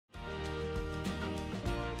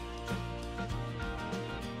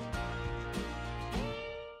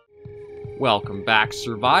Welcome back,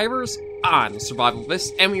 survivors. I'm SurvivalVis,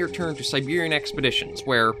 and we return to Siberian Expeditions,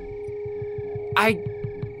 where I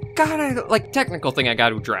got a, technical thing I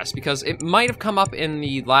gotta address, because it might have come up in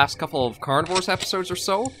the last couple of Carnivores episodes or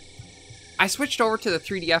so. I switched over to the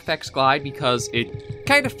 3D glide because it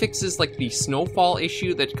kind of fixes, the snowfall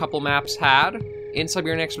issue that a couple maps had in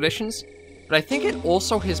Siberian Expeditions, but I think it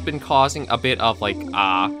also has been causing a bit of,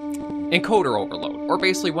 encoder overload. Or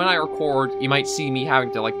basically, when I record, you might see me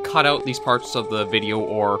having to, cut out these parts of the video,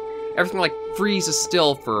 or everything, freezes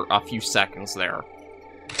still for a few seconds there.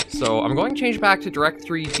 So, I'm going to change back to Direct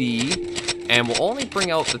 3D, and we'll only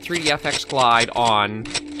bring out the 3D glide on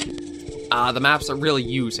the maps that really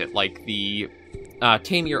use it, like the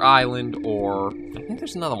Tormer Island, or I think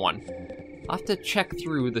there's another one. I'll have to check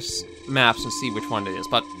through the maps and see which one it is,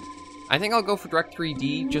 but I think I'll go for Direct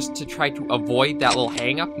 3D just to try to avoid that little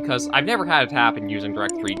hang-up, because I've never had it happen using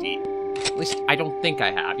Direct 3D. At least, I don't think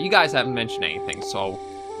I have. You guys haven't mentioned anything, so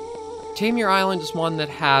Tormer Island is one that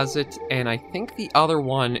has it, and I think the other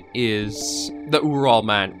one is the Ural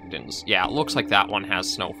Mountains. Yeah, it looks like that one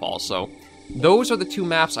has snowfall, so those are the two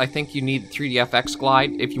maps I think you need the 3D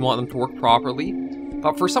glide if you want them to work properly.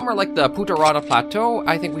 But for somewhere like the Putorana Plateau,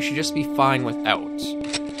 I think we should just be fine without.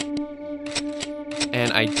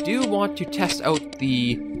 And I do want to test out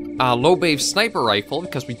the low-bave sniper rifle,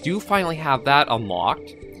 because we do finally have that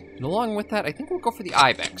unlocked. And along with that, I think we'll go for the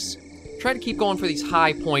Ibex. Try to keep going for these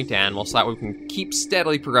high-point animals so that we can keep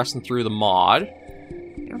steadily progressing through the mod.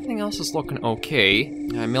 Everything else is looking okay.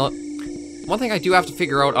 One thing I do have to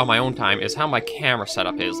figure out on my own time is how my camera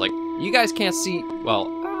setup is. You guys can't see, well,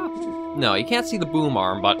 no, you can't see the boom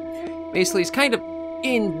arm, but basically it's kind of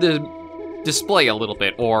in the display a little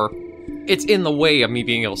bit, or it's in the way of me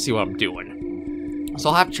being able to see what I'm doing. So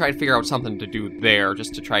I'll have to try to figure out something to do there,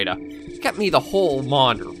 just to try to get me the whole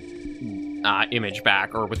monitor image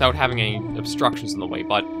back, or without having any obstructions in the way,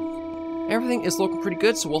 but everything is looking pretty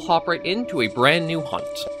good, so we'll hop right into a brand new hunt.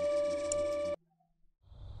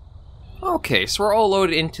 Okay, so we're all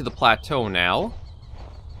loaded into the plateau now.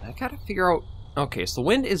 I gotta figure out... Okay, so the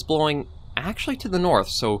wind is blowing actually to the north,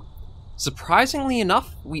 so surprisingly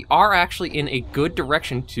enough, we are actually in a good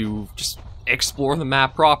direction to just explore the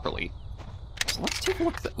map properly. So let's take a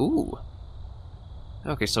look at the... Ooh.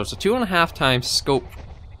 Okay, so it's a 2.5 times scope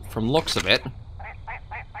from looks of it.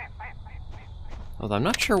 Although I'm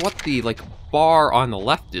not sure what the, bar on the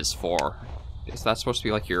left is for. Is that supposed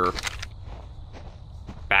to be, your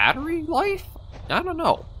battery life? I don't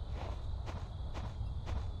know.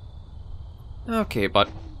 Okay, but...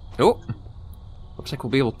 Oh! Looks like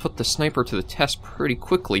we'll be able to put the sniper to the test pretty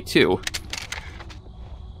quickly, too.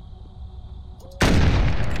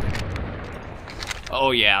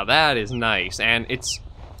 Oh yeah, that is nice, and it's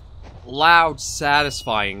loud,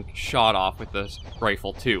 satisfying shot off with the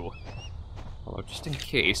rifle, too. Although, just in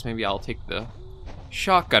case, maybe I'll take the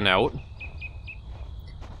shotgun out.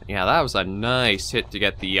 Yeah, that was a nice hit to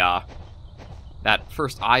get the, that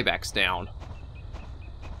first Ibex down.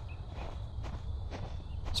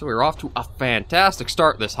 So we're off to a fantastic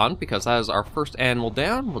start this hunt, because that is our first animal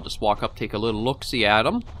down. We'll just walk up, take a little look-see at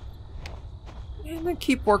him, and then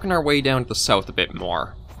keep working our way down to the south a bit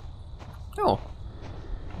more. Oh,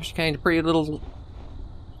 there's kind of pretty little,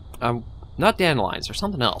 not dandelions, or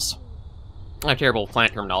something else. I have terrible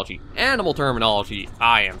plant terminology. Animal terminology,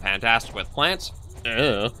 I am fantastic with plants.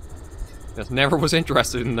 Just never was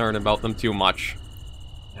interested in learning about them too much.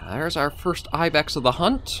 Now, there's our first Ibex of the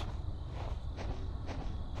hunt.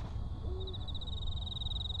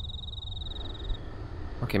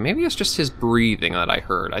 Okay, maybe it's just his breathing that I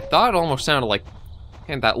heard. I thought it almost sounded like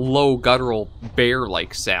kind of that low, guttural,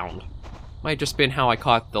 bear-like sound. Might have just been how I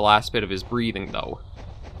caught the last bit of his breathing, though.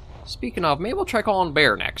 Speaking of, maybe we'll try calling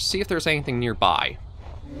bear next, see if there's anything nearby.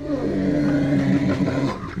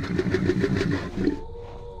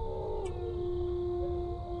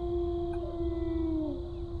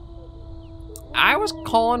 I was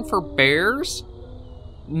calling for bears,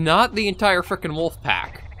 not the entire frickin' wolf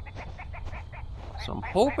pack. So I'm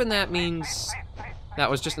hoping that means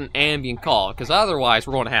that was just an ambient call, because otherwise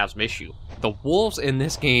we're going to have some issue. The wolves in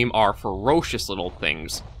this game are ferocious little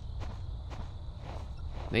things.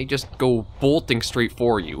 They just go bolting straight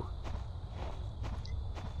for you.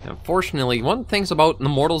 Unfortunately, one of the things about the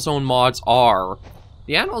Mortal Zone mods are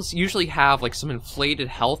the animals usually have some inflated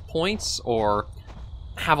health points, or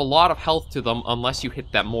have a lot of health to them unless you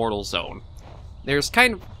hit that Mortal Zone. There's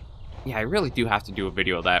kind of... Yeah, I really do have to do a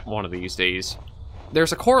video of that one of these days.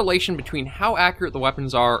 There's a correlation between how accurate the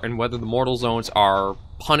weapons are and whether the Mortal Zones are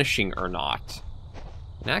punishing or not.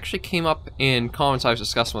 It actually came up in comments I was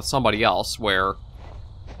discussing with somebody else, where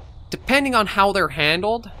depending on how they're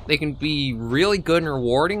handled, they can be really good and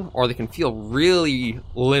rewarding, or they can feel really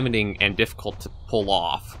limiting and difficult to pull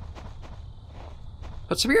off.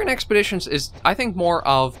 But Siberian Expeditions is, I think, more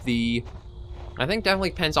of the... I think definitely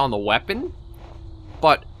depends on the weapon,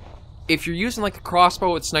 but if you're using like a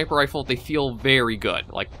crossbow with sniper rifle, they feel very good.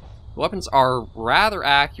 Like, the weapons are rather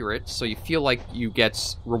accurate, so you feel like you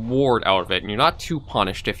get reward out of it, and you're not too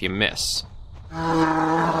punished if you miss.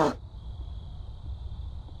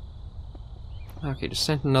 Okay, just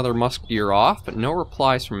sent another musketeer off, but no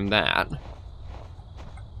replies from that.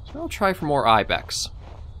 So I'll try for more Ibex.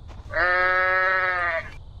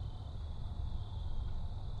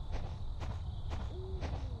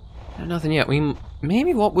 Nothing yet.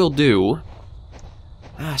 Maybe what we'll do...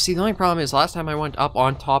 see, the only problem is, last time I went up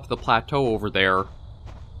on top of the plateau over there,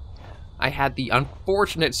 I had the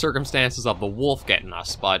unfortunate circumstances of the wolf getting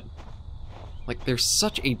us, but... like, there's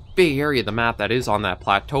such a big area of the map that is on that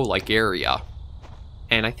plateau-like area.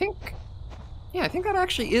 And I think... yeah, I think that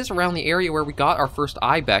actually is around the area where we got our first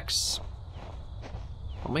Ibex.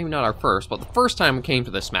 Well, maybe not our first, but the first time we came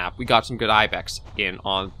to this map, we got some good Ibex in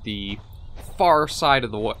on the far side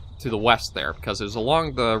of the... to the west there, because it was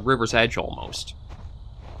along the river's edge almost.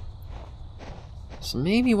 So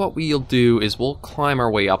maybe what we'll do is we'll climb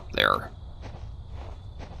our way up there.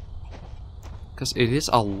 Because it is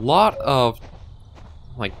a lot of,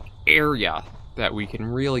 like, area that we can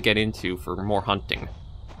really get into for more hunting.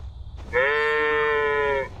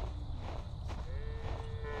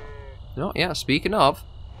 Oh, yeah, speaking of.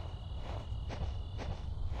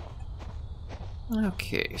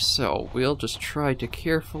 Okay, so we'll just try to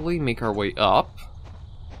carefully make our way up.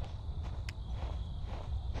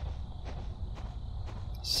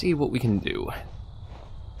 See what we can do.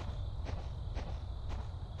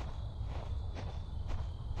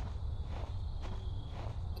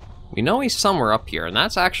 We know he's somewhere up here, and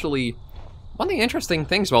that's actually one of the interesting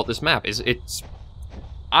things about this map is it's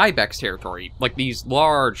Ibex territory, like these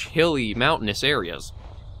large, hilly, mountainous areas.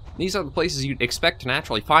 These are the places you'd expect to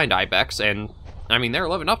naturally find Ibex, and I mean, they're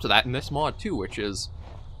living up to that in this mod too, which is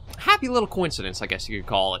a happy little coincidence, I guess you could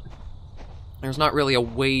call it. There's not really a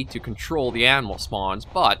way to control the animal spawns,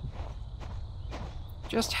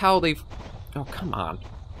 just how they've... oh, come on.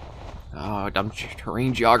 Oh, dumb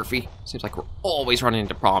terrain geography. Seems like we're always running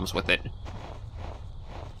into problems with it.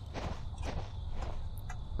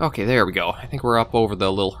 Okay, there we go. I think we're up over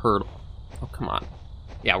the little hurdle. Oh, come on.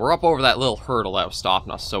 Yeah, we're up over that little hurdle that was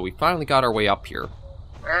stopping us, so we finally got our way up here.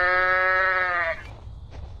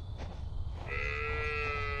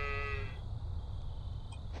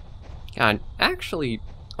 And actually,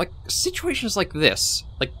 like, situations like this,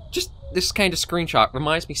 like, just this kind of screenshot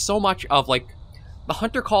reminds me so much of, like, the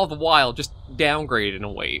Hunter Call of the Wild just downgraded in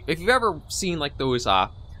a way. If you've ever seen, like, those,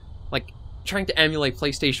 like, trying to emulate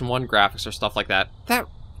PlayStation 1 graphics or stuff like that, that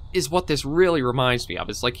is what this really reminds me of.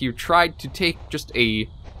 It's like you tried to take just a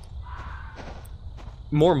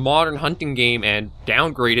more modern hunting game and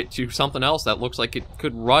downgrade it to something else that looks like it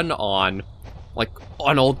could run on, like,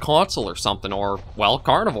 an old console or something, or, well,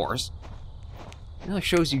 carnivores. It really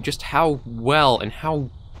shows you just how well and how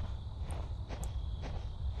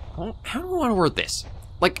do I want to word this?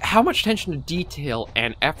 Like, how much attention to detail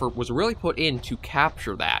and effort was really put in to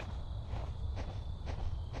capture that.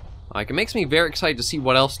 Like, it makes me very excited to see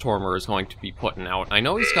what else Tormer is going to be putting out. I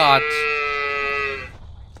know he's got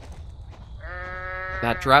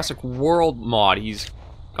that Jurassic World mod he's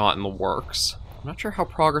got in the works. I'm not sure how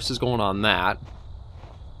progress is going on that.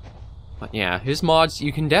 But yeah, his mods,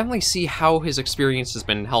 you can definitely see how his experience has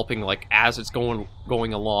been helping, like, as it's going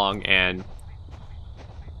along, and...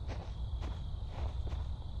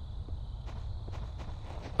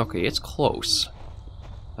 okay, it's close.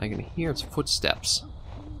 I can hear its footsteps.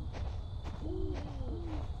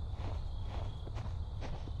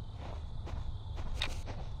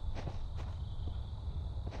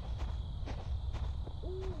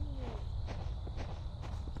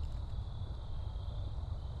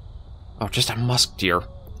 Oh, just a musk deer.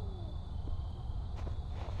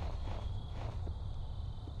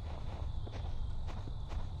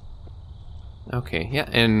 Okay, yeah,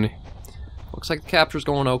 and looks like the capture's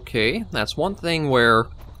going okay. That's one thing where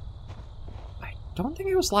I don't think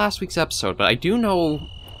it was last week's episode, but I do know...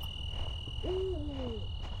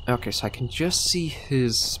 okay, so I can just see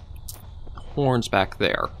his horns back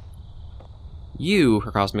there. You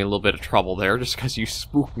are causing me a little bit of trouble there, just because you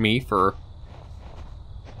spooked me for...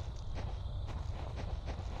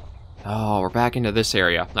 oh, we're back into this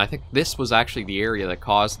area. I think this was actually the area that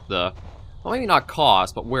caused the... well, maybe not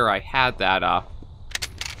caused, but where I had that,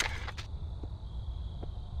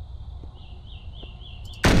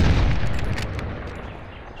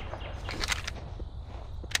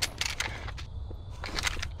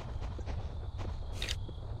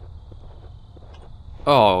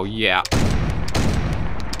 Oh, yeah.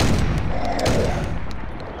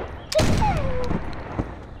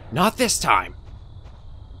 Not this time.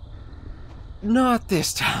 Not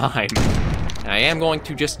this time. I am going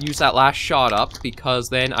to just use that last shot up, because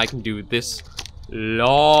then I can do this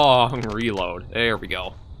long reload. There we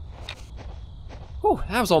go. Whew,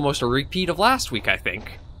 that was almost a repeat of last week, I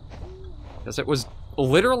think. Because it was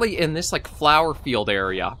literally in this, like, flower field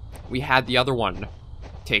area. We had the other one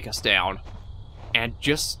take us down. And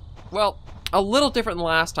just, well, a little different than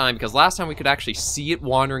last time, because last time we could actually see it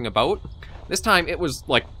wandering about. This time it was,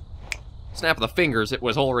 like, snap of the fingers, it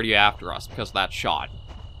was already after us because of that shot.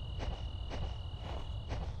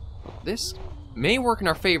 This may work in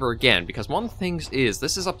our favor again, because one of the things is,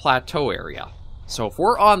 this is a plateau area. So if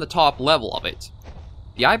we're on the top level of it,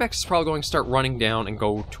 the Ibex is probably going to start running down and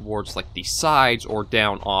go towards, like, the sides or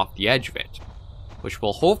down off the edge of it, which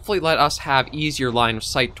will hopefully let us have easier line of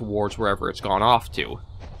sight towards wherever it's gone off to.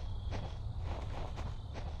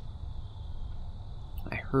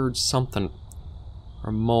 I heard something for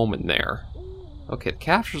a moment there. Okay, the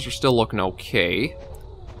captures are still looking okay.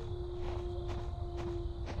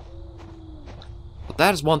 But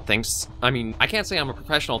that is one thing. I mean, I can't say I'm a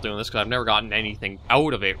professional doing this because I've never gotten anything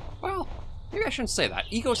out of it. Well, maybe I shouldn't say that.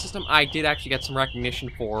 Ecosystem, I did actually get some recognition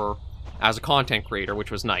for as a content creator,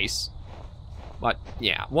 which was nice. But,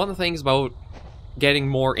 yeah, one of the things about getting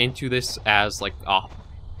more into this as, like, a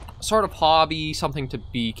sort of hobby, something to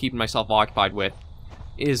be keeping myself occupied with,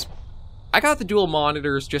 is I got the dual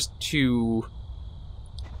monitors just to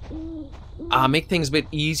make things a bit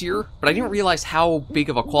easier, but I didn't realize how big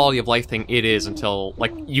of a quality of life thing it is until,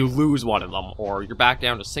 like, you lose one of them, or you're back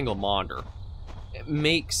down to single monitor. It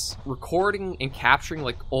makes recording and capturing,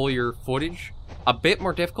 like, all your footage a bit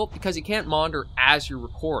more difficult because you can't monitor as you're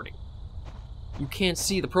recording. You can't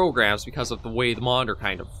see the programs because of the way the monitor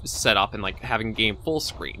kind of is set up and, like, having game full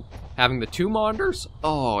screen. Having the two monitors,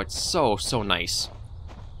 oh, it's so, so nice.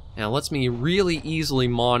 And it lets me really easily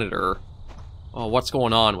monitor what's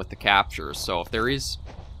going on with the captures. So if there is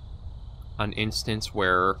an instance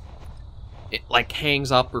where it, like,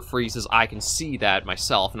 hangs up or freezes, I can see that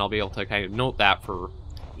myself, and I'll be able to kind of note that for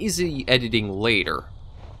easy editing later.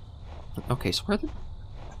 Okay, so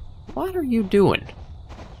what are you doing?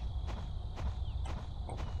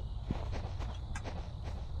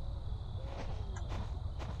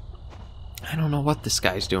 I don't know what this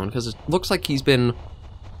guy's doing, because it looks like he's been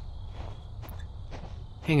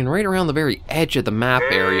hanging right around the very edge of the map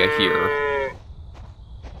area here.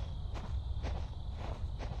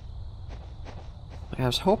 I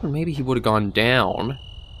was hoping maybe he would have gone down.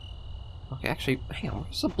 Okay, actually, hang on,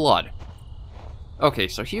 where's the blood? Okay,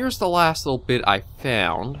 so here's the last little bit I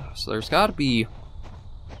found. So there's got to be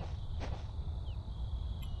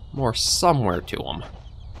more somewhere to him.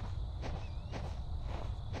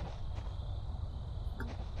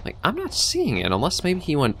 Like, I'm not seeing it, unless maybe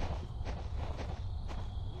he went...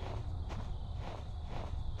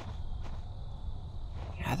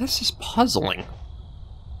 Yeah, this is puzzling.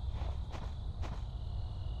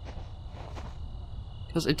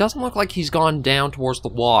 Because it doesn't look like he's gone down towards the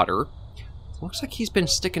water. It looks like he's been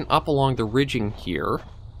sticking up along the ridging here.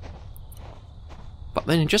 But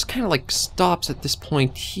then it just kind of, like, stops at this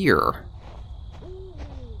point here.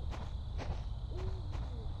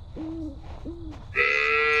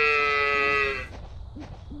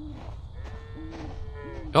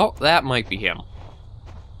 Oh, that might be him.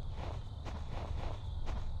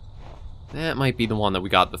 That might be the one that we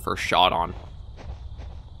got the first shot on.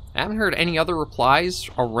 I haven't heard any other replies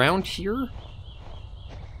around here.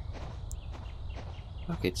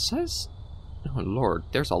 Okay, it says... Oh, Lord.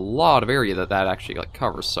 There's a lot of area that actually, like,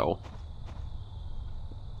 covers, so...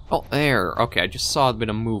 Oh, there. Okay, I just saw a bit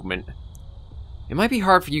of movement. It might be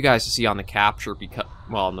hard for you guys to see on the capture, because...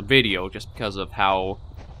 Well, on the video, just because of how...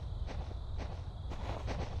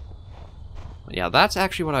 Yeah, that's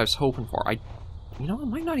actually what I was hoping for. You know, it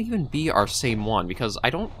might not even be our same one, because I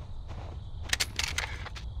don't...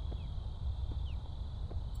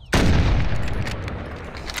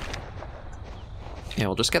 Okay,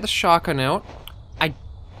 we'll just get the shotgun out.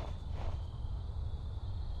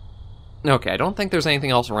 Okay, I don't think there's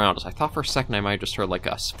anything else around us. I thought for a second I might have just heard, like,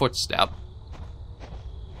 a footstep.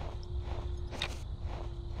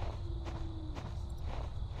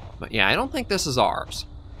 But yeah, I don't think this is ours.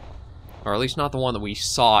 Or at least not the one that we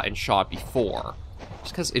saw and shot before.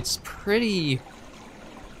 Just because it's pretty...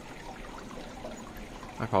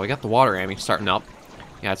 I probably got the water ammo starting up.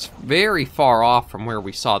 Yeah, it's very far off from where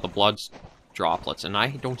we saw the blood droplets, and I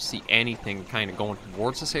don't see anything kind of going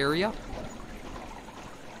towards this area.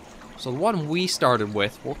 So the one we started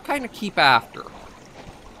with, we'll kind of keep after.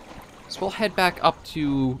 So we'll head back up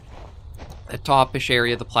to the topish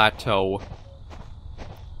area of the plateau.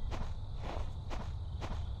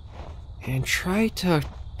 And try to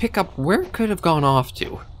pick up where it could have gone off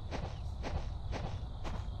to.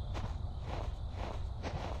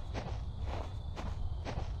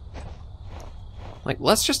 Like,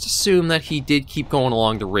 let's just assume that he did keep going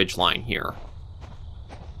along the ridgeline here.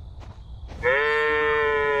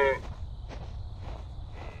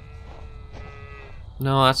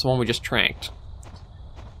 No, that's the one we just tranked.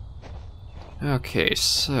 Okay,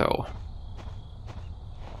 so...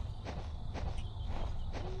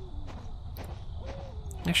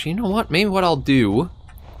 Actually, you know what? Maybe what I'll do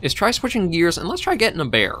is try switching gears and let's try getting a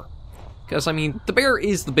bear. Because, I mean, the bear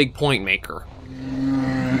is the big point maker.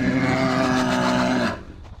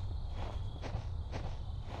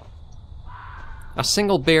 A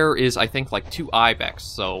single bear is, I think, like 2 Ibex,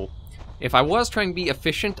 so if I was trying to be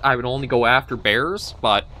efficient, I would only go after bears,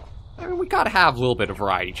 but I mean, we gotta have a little bit of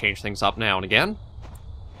variety, change things up now and again.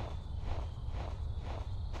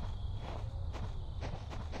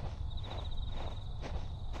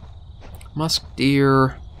 Musk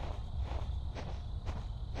deer.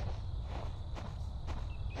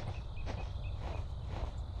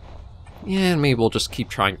 Yeah, and maybe we'll just keep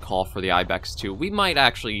trying to call for the Ibex too. We might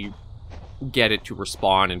actually get it to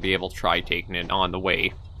respawn and be able to try taking it on the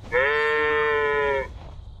way.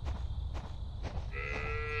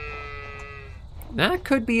 That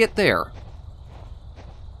could be it there.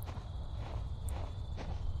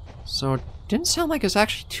 So it didn't sound like it's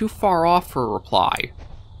actually too far off for a reply.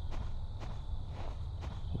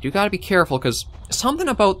 You gotta be careful, because something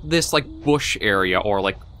about this, like, bush area, or,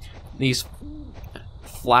 like, these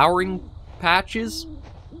flowering patches,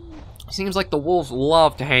 seems like the wolves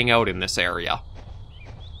love to hang out in this area.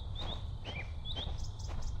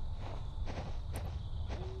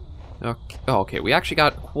 Okay, okay, we actually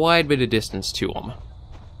got quite a bit of distance to them.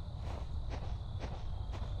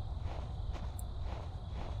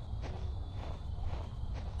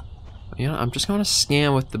 You know, I'm just going to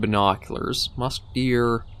scan with the binoculars. Musk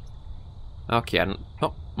deer. Okay,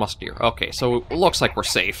 oh, musk deer. Okay, so it looks like we're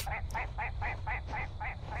safe.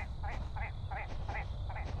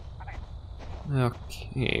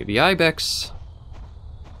 Okay, the Ibex.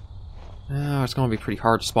 Oh, it's going to be pretty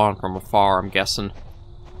hard to spawn from afar, I'm guessing.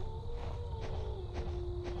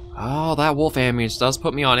 Oh, that wolf ambience does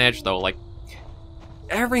put me on edge, though. Like,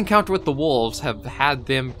 every encounter with the wolves have had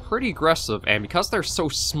them pretty aggressive, and because they're so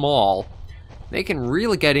small, they can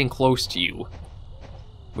really get in close to you.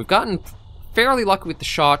 We've gotten fairly lucky with the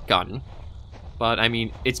shotgun, but, I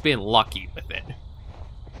mean, it's been lucky with it.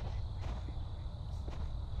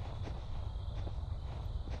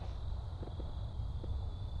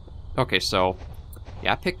 Okay, so,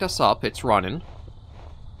 yeah, it picked us up. It's running.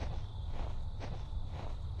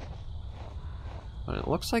 But it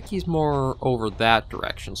looks like he's more over that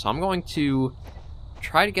direction, so I'm going to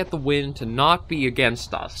try to get the wind to not be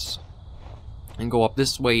against us. And go up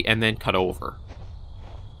this way and then cut over.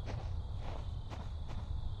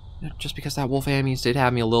 Just because that wolf ambience did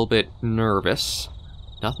have me a little bit nervous.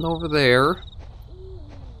 Nothing over there.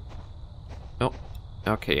 Oh,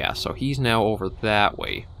 okay, yeah, so he's now over that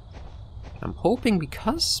way. I'm hoping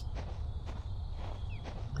because...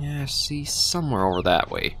 yeah, see, somewhere over that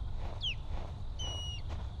way.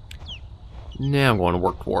 Now I'm going to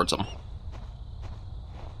work towards him.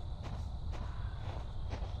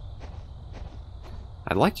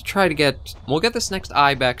 I'd like to try to get... we'll get this next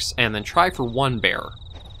Ibex and then try for 1 bear.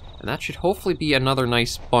 And that should hopefully be another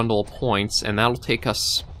nice bundle of points, and that'll take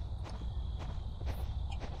us...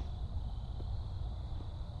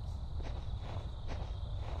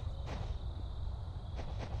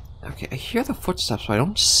 okay, I hear the footsteps, but I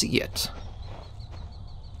don't see it.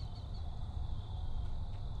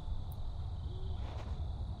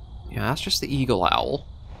 Yeah, that's just the eagle owl.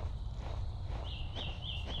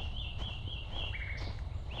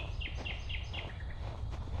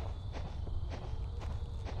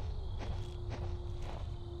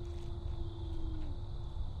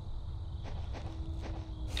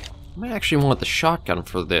 I might actually want the shotgun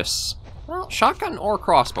for this. Well, shotgun or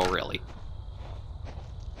crossbow, really.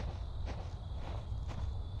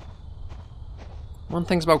 One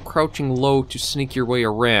thing's about crouching low to sneak your way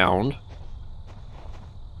around.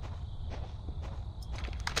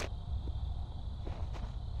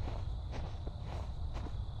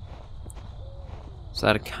 So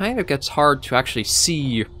that it kind of gets hard to actually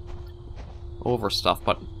see over stuff,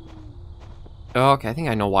 but... okay, I think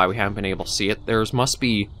I know why we haven't been able to see it. There's must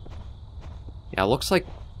be... yeah, it looks like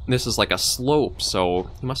this is like a slope, so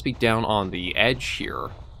it must be down on the edge here.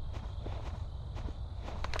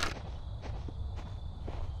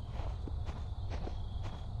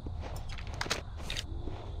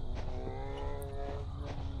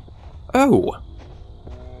 Oh!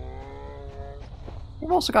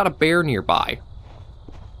 We've also got a bear nearby.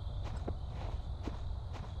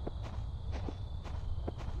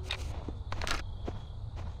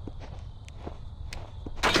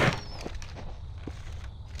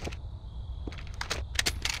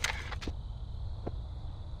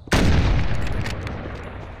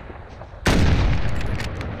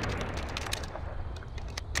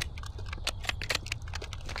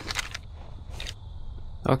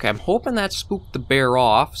 Okay, I'm hoping that spooked the bear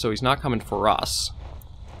off, so he's not coming for us.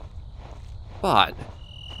 But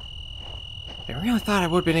I really thought I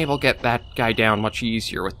would have been able to get that guy down much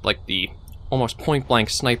easier with, like, the almost point-blank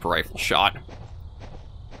sniper rifle shot.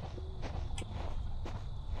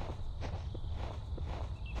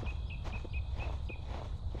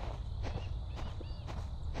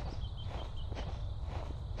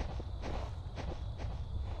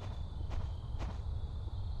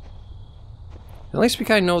 At least we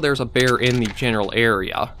kind of know there's a bear in the general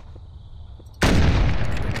area.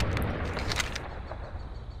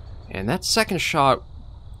 And that second shot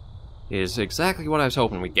is exactly what I was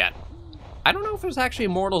hoping we'd get. I don't know if it was actually a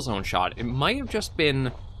Mortal Zone shot. It might have just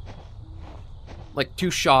been like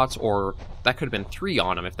 2 shots, or that could have been 3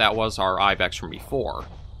 on him if that was our Ibex from before.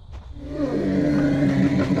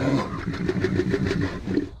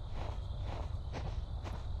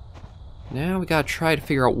 Now we gotta try to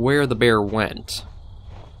figure out where the bear went.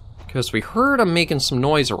 Because we heard him making some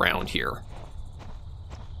noise around here.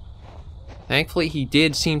 Thankfully, he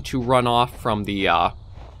did seem to run off from the,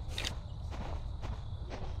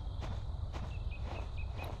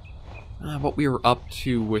 what we were up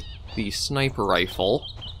to with the sniper rifle.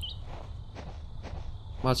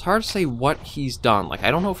 Well, it's hard to say what he's done. Like,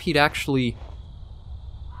 I don't know if he'd actually...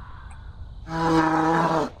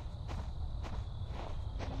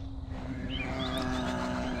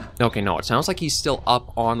 Okay, no, it sounds like he's still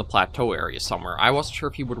up on the plateau area somewhere. I wasn't sure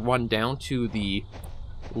if he would run down to the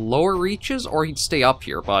lower reaches or he'd stay up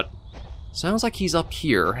here, but sounds like he's up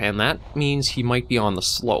here, and that means he might be on the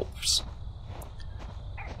slopes.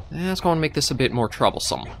 That's going to make this a bit more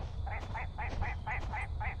troublesome.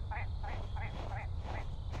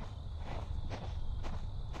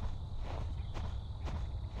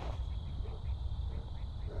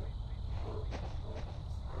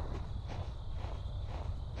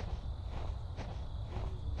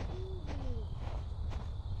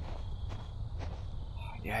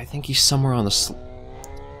 Yeah, I think he's somewhere on the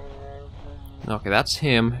Okay, that's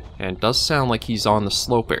him, and it does sound like he's on the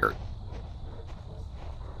slope area.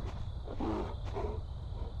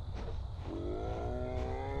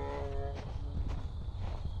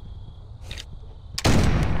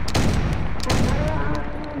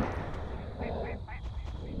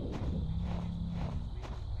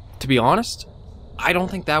 To be honest, I don't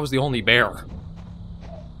think that was the only bear.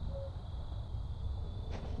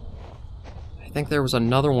 I think there was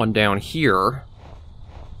another one down here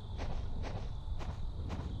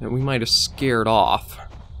that we might have scared off.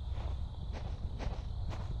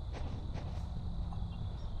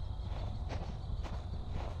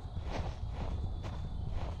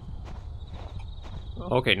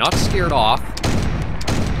 Okay, not scared off.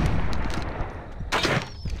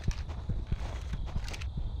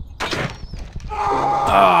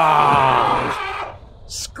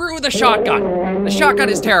 Screw the shotgun! The shotgun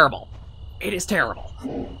is terrible. It is terrible.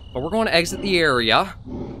 But we're going to exit the area.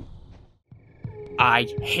 I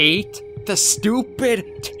hate the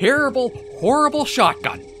stupid, terrible, horrible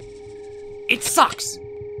shotgun. It sucks.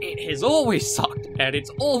 It has always sucked, and it's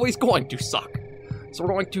always going to suck. So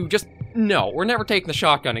we're going to just... No, we're never taking the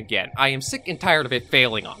shotgun again. I am sick and tired of it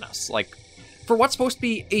failing on us. Like, for what's supposed to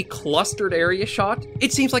be a clustered area shot,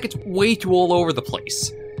 it seems like it's way too all over the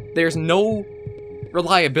place. There's no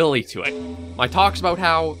reliability to it. My talks about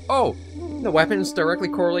how, oh, the weapons directly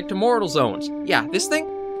correlate to mortal zones. Yeah, this thing,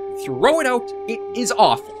 throw it out, it is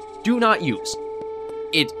awful. Do not use.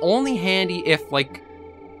 It's only handy if, like,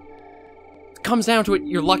 it comes down to it,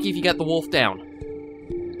 you're lucky if you get the wolf down.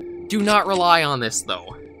 Do not rely on this,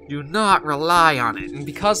 though. Do not rely on it. And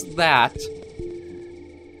because of that...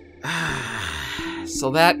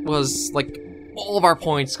 so that was, like, all of our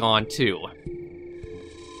points gone, too.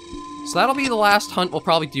 So that'll be the last hunt we'll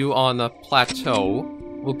probably do on the plateau.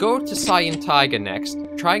 We'll go to Sutton Taiga next,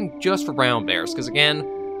 trying just for brown bears, because again,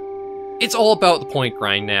 it's all about the point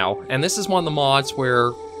grind now. And this is one of the mods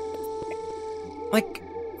where, like,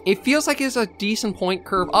 it feels like it's a decent point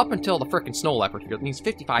curve up until the frickin' snow leopard here. It needs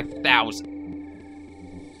 55,000.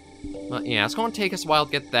 But yeah, it's going to take us a while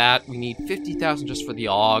to get that. We need 50,000 just for the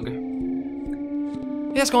AUG.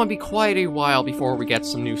 it's going to be quite a while before we get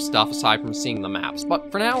some new stuff aside from seeing the maps.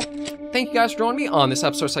 But for now, thank you guys for joining me on this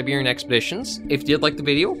episode of Siberian Expeditions. If you did like the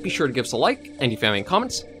video, be sure to give us a like, and if you have any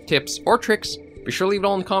comments, tips, or tricks, be sure to leave it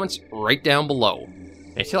all in the comments right down below.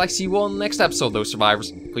 And until I see you all in the next episode, though,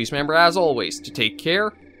 survivors, please remember, as always, to take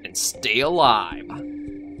care and stay alive.